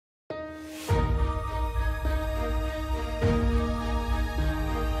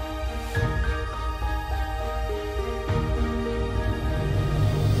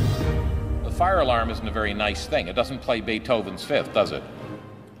fire alarm isn't a very nice thing. It doesn't play Beethoven's Fifth, does it?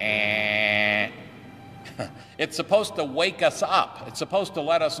 It's supposed to wake us up. It's supposed to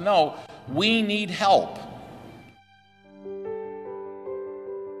let us know we need help.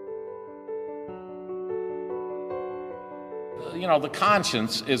 You know, the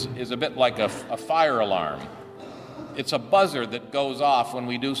conscience is a bit like a fire alarm. It's a buzzer that goes off when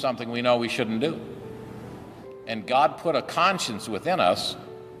we do something we know we shouldn't do. And God put a conscience within us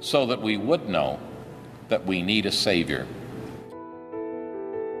so that we would know that we need a Savior.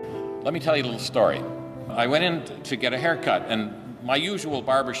 Let me tell you a little story. I went in to get a haircut, and my usual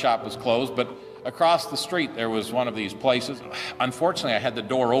barber shop was closed, but across the street there was one of these places. Unfortunately, I had the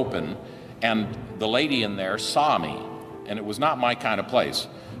door open, and the lady in there saw me, and it was not my kind of place.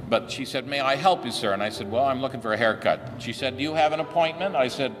 But she said, "May I help you, sir?" And I said, "Well, I'm looking for a haircut." She said, "Do you have an appointment?" I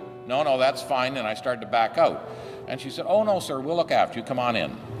said, No, that's fine. And I started to back out. And she said, "Oh, no, sir, we'll look after you. Come on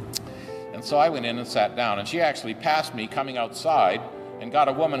in." And so I went in and sat down, and she actually passed me coming outside and got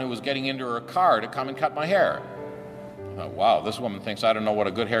a woman who was getting into her car to come and cut my hair. I thought, wow, this woman thinks I don't know what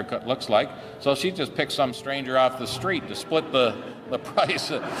a good haircut looks like. So she just picked some stranger off the street to split the price.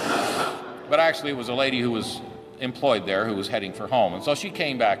 But actually, it was a lady who was employed there who was heading for home. And so she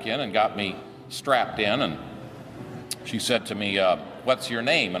came back in and got me strapped in, and she said to me, "What's your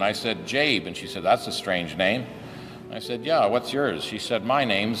name?" And I said, "Jabe." And she said, "That's a strange name." I said, "Yeah, what's yours?" She said, "My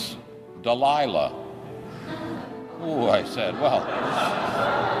name's Delilah." Ooh, I said, well,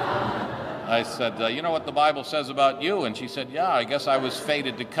 you know what the Bible says about you? And she said, "Yeah, I guess I was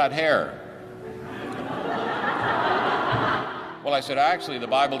fated to cut hair." Well, I said, "Actually, the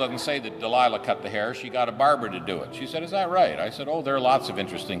Bible doesn't say that Delilah cut the hair. She got a barber to do it." She said, "Is that right?" I said, "Oh, there are lots of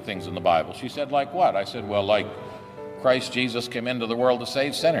interesting things in the Bible." She said, "Like what?" I said, "Well, like Christ Jesus came into the world to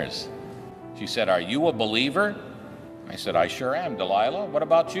save sinners." She said, "Are you a believer?" I said, "I sure am, Delilah. What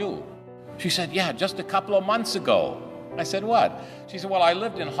about you?" She said, "Yeah, just a couple of months ago." I said, "What?" She said, "Well, I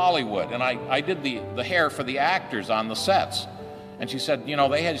lived in Hollywood, and I did the hair for the actors on the sets." And she said, "You know,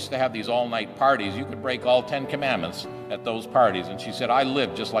 they used to have these all-night parties. You could break all 10 commandments at those parties." And she said, "I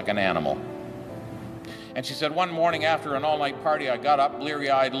lived just like an animal." And she said, "One morning after an all-night party, I got up,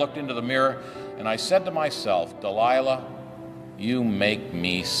 bleary-eyed, looked into the mirror, and I said to myself, 'Delilah, you make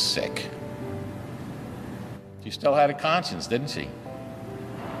me sick.'" She still had a conscience, didn't she?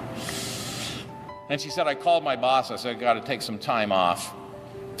 And she said, "I called my boss. I said, I got to take some time off."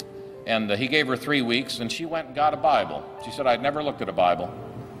 And he gave her 3 weeks, and she went and got a Bible. She said, "I'd never looked at a Bible."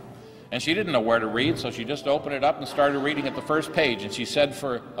 And she didn't know where to read, so she just opened it up and started reading at the first page. And she said,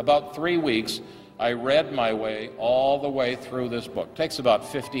 for about 3 weeks, I read my way all the way through this book. It takes about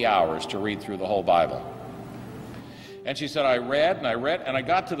 50 hours to read through the whole Bible. And she said, I read, and I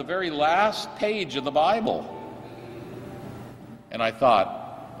got to the very last page of the Bible. And I thought,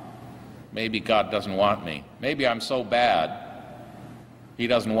 maybe God doesn't want me. Maybe I'm so bad, He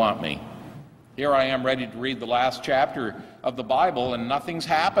doesn't want me. Here I am ready to read the last chapter of the Bible, and nothing's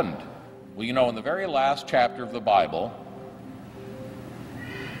happened. Well, you know, in the very last chapter of the Bible,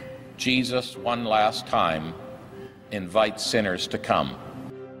 Jesus, one last time, invites sinners to come.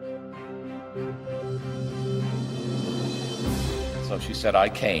 So she said, I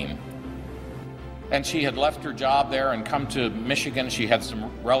came. And she had left her job there and come to Michigan. She had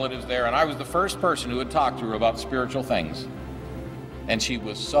some relatives there, and I was the first person who had talked to her about spiritual things. And she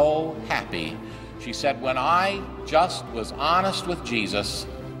was so happy. She said, when I just was honest with Jesus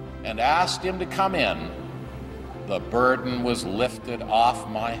and asked Him to come in, the burden was lifted off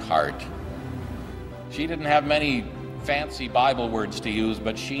my heart. She didn't have many fancy Bible words to use,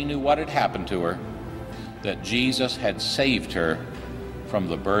 but she knew what had happened to her, that Jesus had saved her from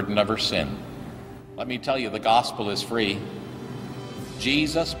the burden of her sin. Let me tell you, the gospel is free.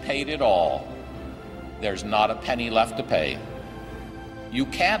 Jesus paid it all. There's not a penny left to pay. You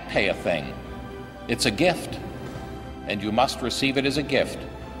can't pay a thing. It's a gift, and you must receive it as a gift,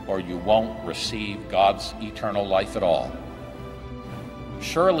 or you won't receive God's eternal life at all.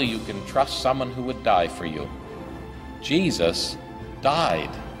 Surely you can trust someone who would die for you. Jesus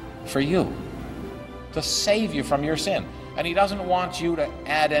died for you, to save you from your sin. And He doesn't want you to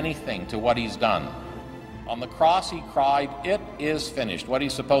add anything to what He's done. On the cross He cried, "It is finished." What do you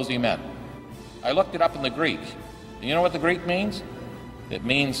suppose He meant? I looked it up in the Greek. And you know what the Greek means? It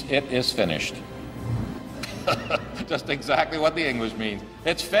means it is finished. Just exactly what the English means.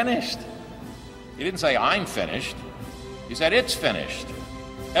 It's finished. He didn't say, I'm finished. He said, it's finished.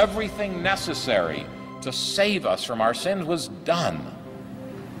 Everything necessary to save us from our sins was done.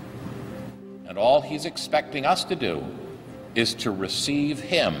 And all He's expecting us to do is to receive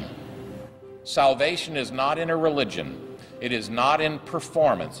Him. Salvation is not in a religion. It is not in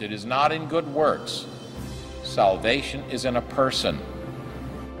performance. It is not in good works. Salvation is in a person.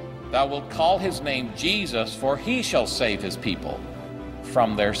 Thou wilt call his name Jesus, for he shall save his people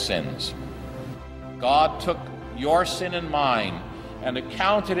from their sins. God took your sin and mine and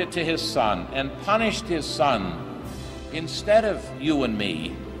accounted it to his Son and punished his Son instead of you and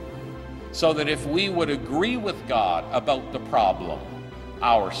me, so that if we would agree with God about the problem,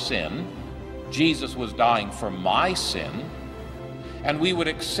 our sin, Jesus was dying for my sin, and we would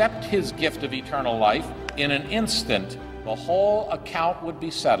accept his gift of eternal life, in an instant, the whole account would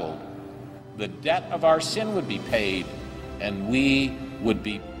be settled. The debt of our sin would be paid, and we would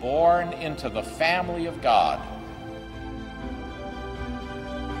be born into the family of God.